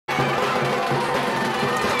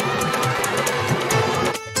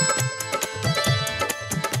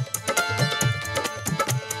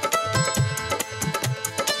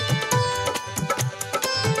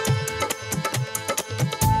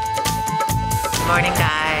morning,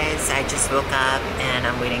 guys. I just woke up and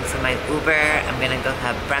I'm waiting for my Uber. I'm gonna go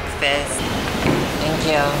have breakfast. Thank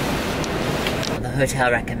you. The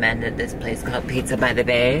hotel recommended this place called Pizza by the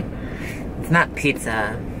Bay. It's not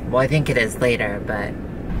pizza. Well, I think it is later, but...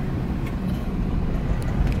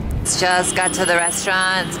 Just got to the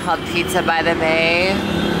restaurant. It's called Pizza by the Bay.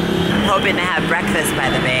 I'm hoping to have breakfast by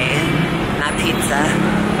the bay, not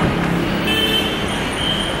pizza.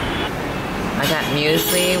 I got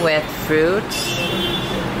muesli with fruit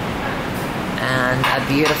and a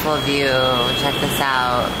beautiful view. Check this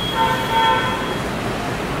out.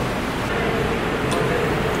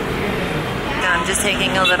 I'm just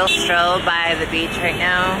taking a little stroll by the beach right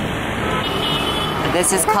now.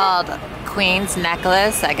 This is called Queen's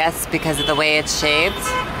Necklace, I guess because of the way it's shaped.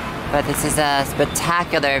 But this is a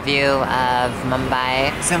spectacular view of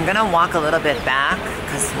Mumbai. So I'm gonna walk a little bit back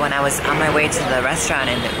because when I was on my way to the restaurant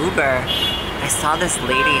in the Uber, I saw this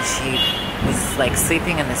lady. She was like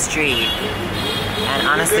sleeping in the street. And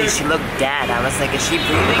honestly, she looked dead. I was like, is she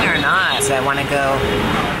breathing or not? So I wanna go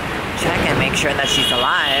check and make sure that she's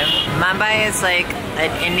alive. Mumbai is like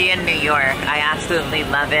an Indian New York. I absolutely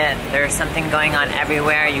love it. There's something going on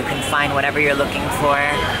everywhere. You can find whatever you're looking for.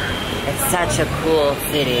 It's such a cool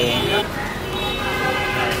city.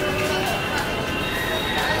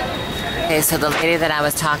 Okay, so the lady that I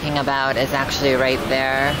was talking about is actually right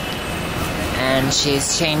there. And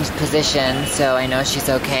she's changed position, so I know she's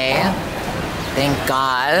okay. Thank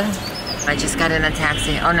God. I just got in a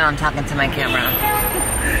taxi. Oh no, I'm talking to my camera.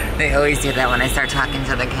 They always do that when I start talking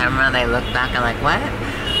to the camera. They look back and like, what?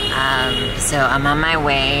 So I'm on my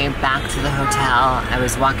way back to the hotel. I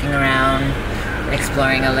was walking around,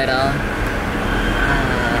 exploring a little.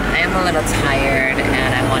 I am a little tired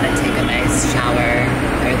and I want to take a nice shower.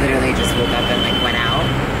 I literally just woke up and like went out.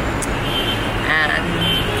 And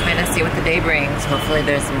kind of see what the day brings. Hopefully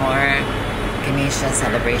there's more Ganesha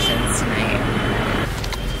celebrations tonight.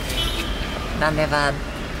 Dhanyavad.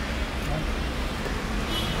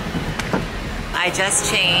 I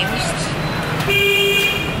just changed.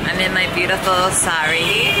 I'm in my beautiful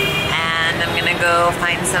sari and I'm gonna go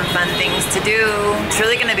find some fun things to do. It's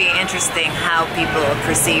really gonna be interesting how people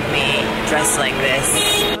perceive me dressed like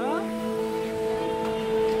this.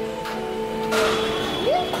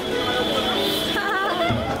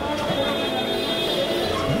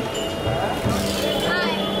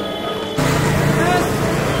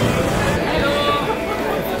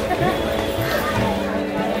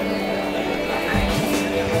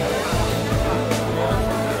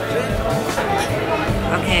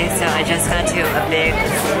 Okay, so I just got to a big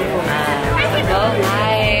oh,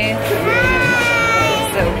 hi.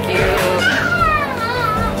 So cute.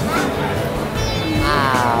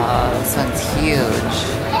 Wow, this one's huge.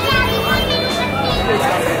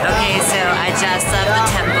 Okay, so I just left the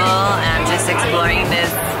temple and I'm just exploring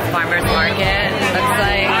this farmer's market. Looks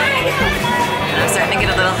like I'm starting to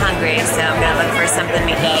get a little hungry, so I'm gonna look for something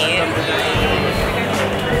to eat.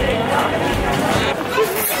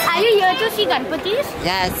 Are you here to see Ganpatis?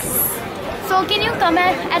 Yes. So can you come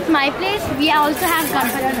at my place? We also have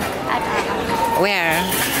Ganpatis at our house. Where?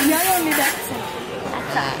 Here only,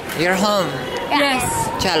 that's Your home? Yes.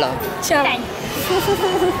 Chalo. Thank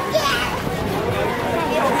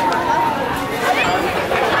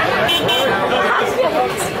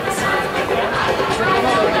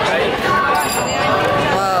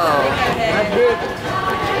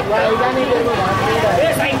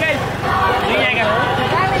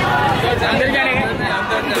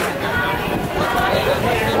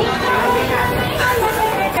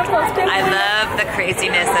I love the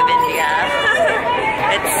craziness of India.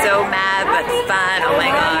 It's so mad but fun. Oh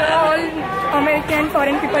my god. All American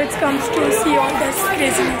foreign people comes to see all this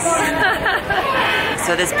craziness.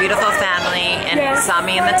 So this beautiful family and saw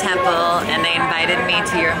me in the temple and they invited me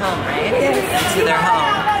to your home, right? Yes. To their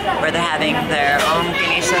home where they're having their own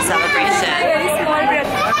Ganesha celebration. Very small bread.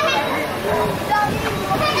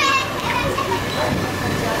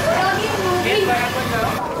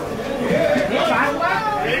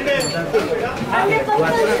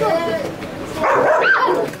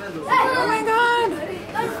 Oh my god!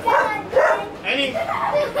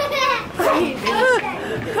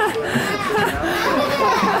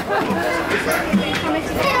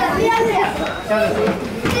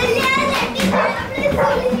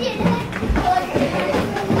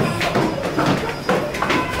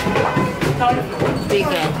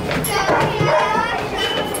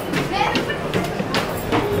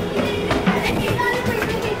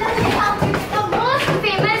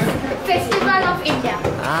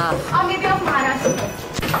 Or maybe of Maharashtra.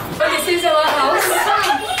 So this is our house.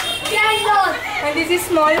 And this is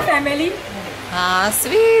small family. Ah,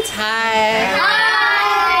 sweet. Hi.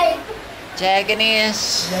 Jai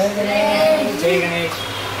Ganesh. Jai Ganesh.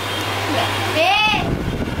 Hey,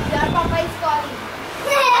 your papa is calling.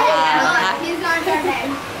 He's not your dad.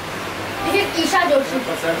 This is Isha Joshi.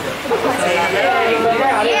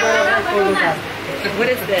 What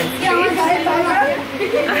is this?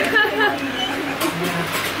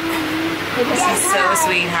 This is so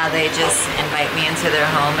sweet how they just invite me into their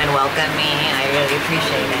home and welcome me. I really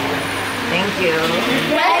appreciate it. Thank you.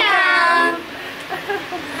 Welcome.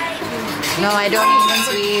 No, I don't eat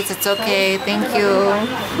sweets. It's okay. Thank you.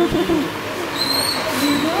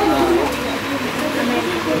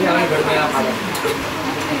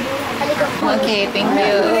 Okay, thank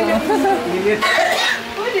you.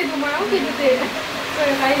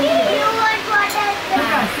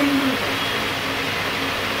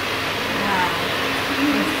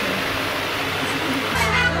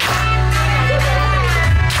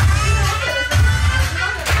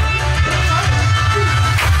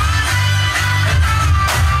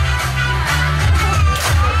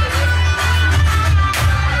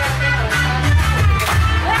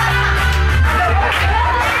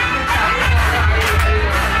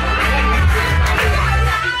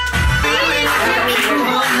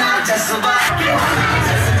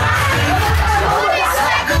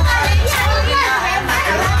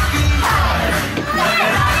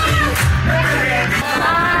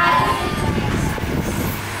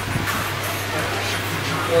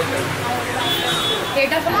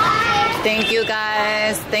 Thank you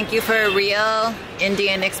guys. Thank you for a real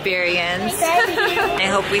Indian experience. I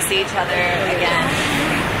hope we see each other again.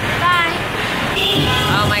 Bye.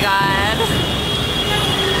 Oh my God.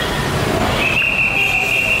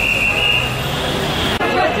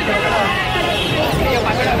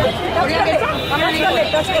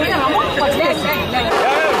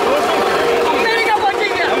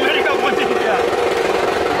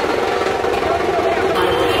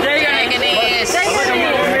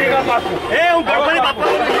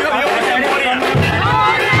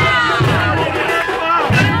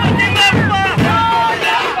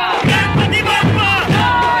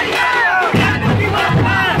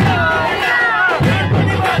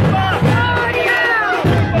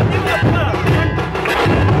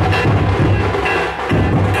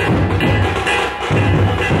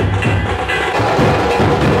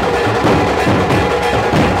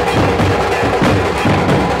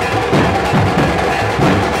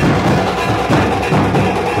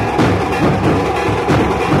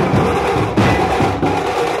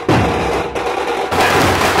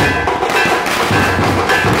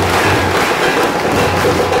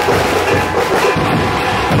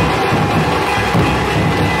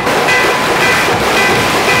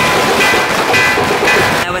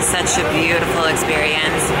 Such a beautiful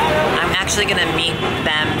experience. I'm actually gonna meet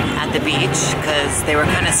them at the beach because they were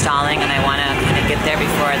kind of stalling and I want to kind of get there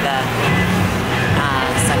before the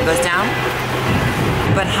sun goes down.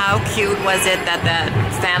 But how cute was it that the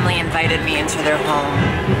family invited me into their home?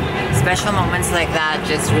 Special moments like that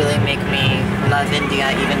just really make me love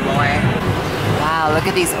India even more. Wow, look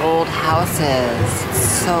at these old houses. It's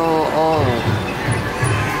so old.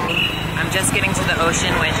 I'm just getting to the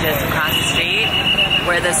ocean, which is across the street,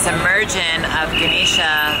 where the submerging of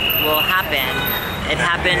Ganesha will happen. It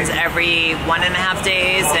happens every 1.5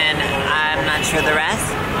 days, and I'm not sure the rest.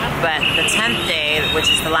 But the 10th day, which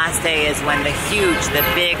is the last day, is when the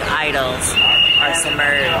big idols are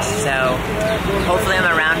submerged. So hopefully I'm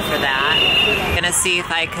around for that. I'm gonna see if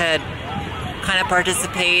I could kind of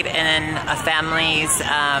participate in a family's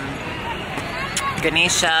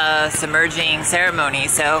Ganesha submerging ceremony.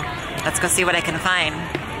 So let's go see what I can find.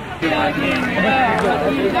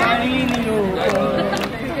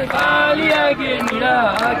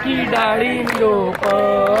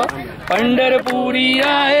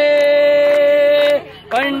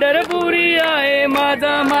 Pandharpuri आहे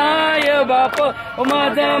माझा my बाप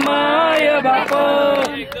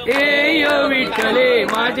एय विठ्ठले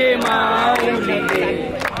माझे माऊली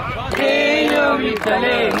एय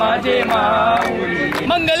विठ्ठले माझे माऊली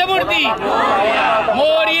Mangalmurti Morya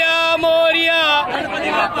Morya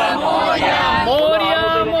Morya Morya Morya.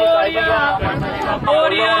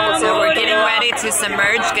 So we're getting ready to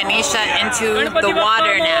submerge Ganesha into the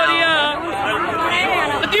water now.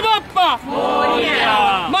 Ganpati Bappa Morya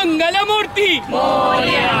Mangalmurti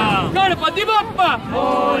Morya Ganpati Bappa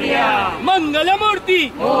Morya Mangalmurti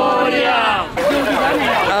Morya.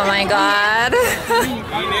 Oh my God.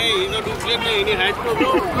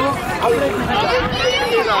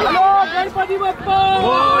 Ganpati Bappa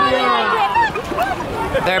Morya.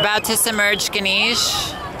 They're about to submerge Ganesh.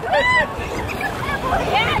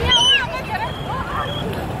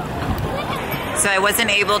 So I wasn't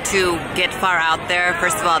able to get far out there.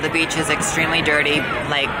 First of all, the beach is extremely dirty.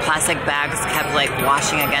 Like plastic bags kept like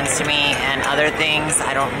washing against me and other things.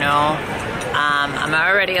 I don't know. I'm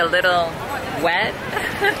already a little wet.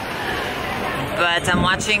 But I'm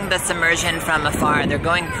watching the submersion from afar. They're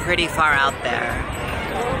going pretty far out there.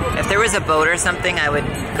 If there was a boat or something, I would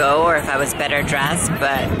go, or if I was better dressed,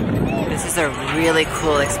 but this is a really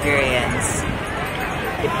cool experience.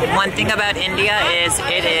 One thing about India is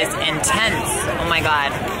it is intense. Oh my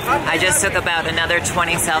God. I just took about another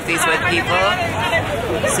 20 selfies with people.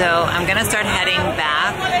 So I'm gonna start heading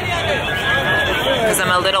back because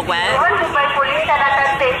I'm a little wet.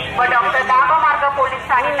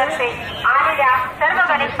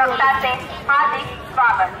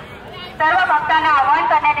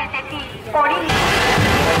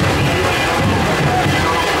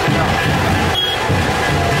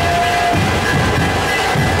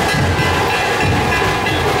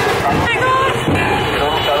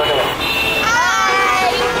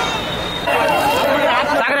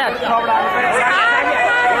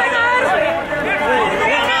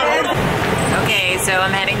 Okay, so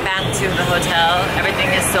I'm heading back to the hotel. Everything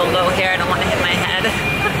is so low here, I don't want to hit my head.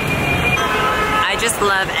 I just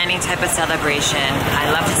love any type of celebration.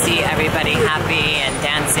 I love to see everybody happy and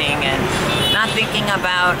dancing and not thinking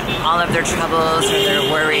about all of their troubles or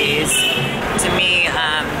their worries. To me,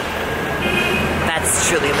 that's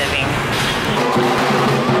truly living.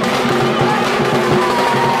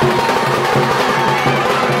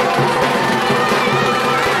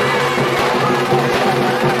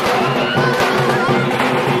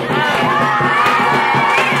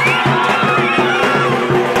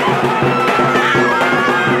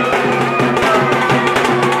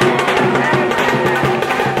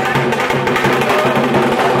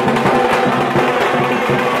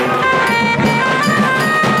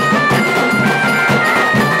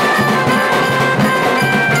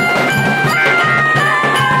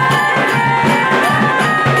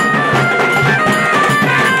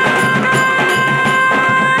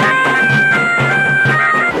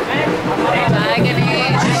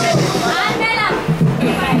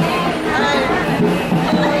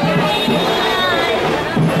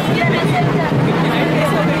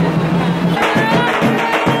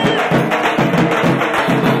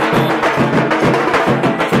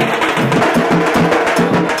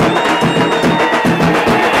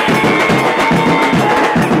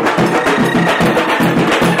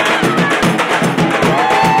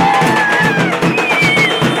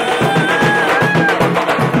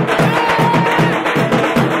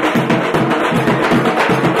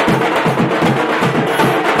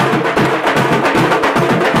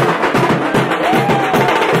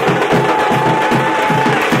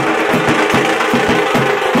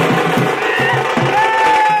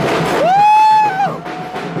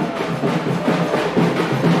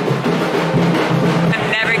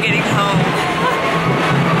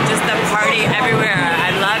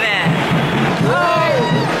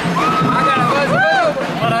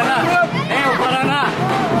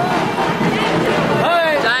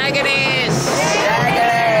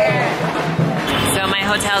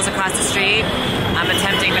 Across the street. I'm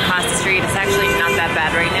attempting to cross the street. It's actually not that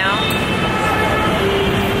bad right now.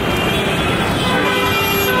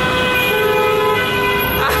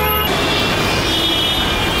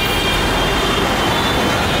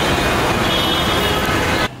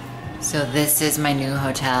 So this is my new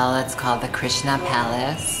hotel. It's called the Krishna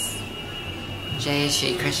Palace. Jai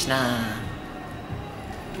Shri Krishna.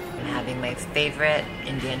 I'm having my favorite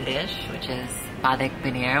Indian dish, which is padak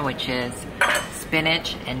paneer, which is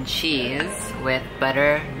spinach and cheese with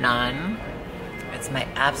butter naan. It's my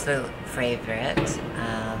absolute favorite.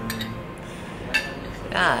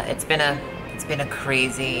 Yeah, it's been a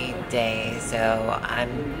crazy day, so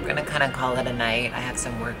I'm gonna kind of call it a night. I have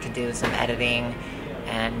some work to do, some editing,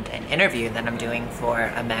 and an interview that I'm doing for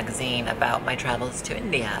a magazine about my travels to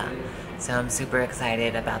India. So I'm super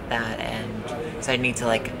excited about that, and so I need to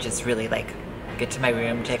like just really like get to my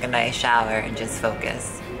room, take a nice shower, and just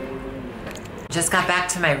focus. Just got back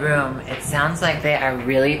to my room. It sounds like they are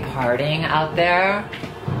really partying out there.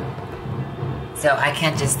 So I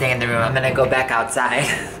can't just stay in the room. I'm gonna go back outside.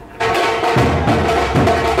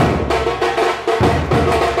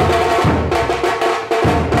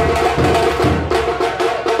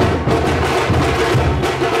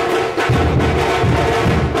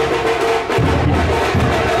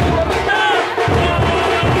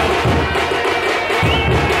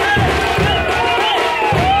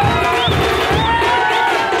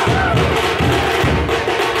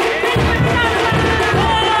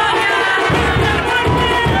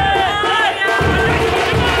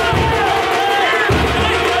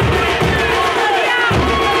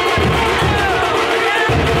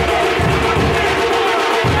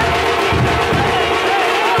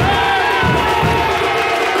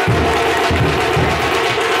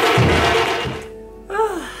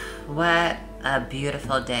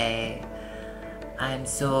 wonderful day. I'm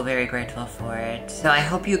so very grateful for it. So I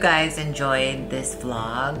hope you guys enjoyed this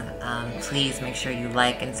vlog. Please make sure you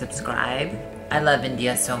like and subscribe. I love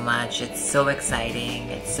India so much. It's so exciting.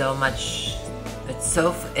 It's so much, it's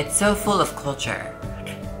so full of culture.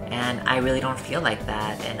 And I really don't feel like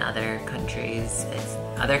that in other countries.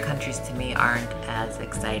 Other countries to me aren't as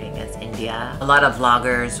exciting as India. A lot of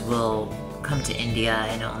vloggers will come to India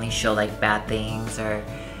and only show like bad things or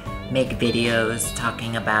make videos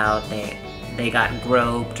talking about they got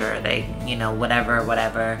groped or they, you know, whatever.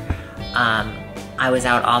 I was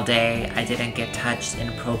out all day. I didn't get touched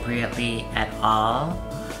inappropriately at all.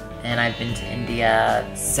 And I've been to India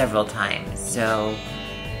several times. So,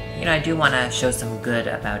 you know, I do want to show some good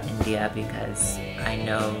about India because I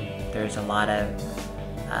know there's a lot of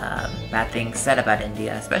bad things said about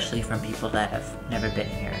India, especially from people that have never been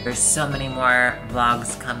here. There's so many more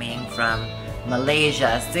vlogs coming from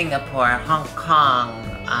Malaysia, Singapore, Hong Kong,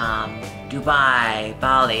 Dubai,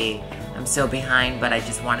 Bali. I'm so behind, but I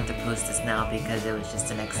just wanted to post this now because it was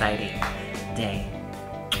just an exciting day.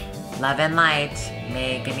 Love and light.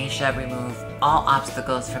 May Ganesha remove all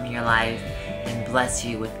obstacles from your life and bless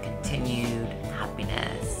you with continued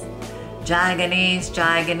happiness. Jai Ganesh,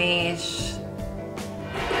 Jai Ganesh.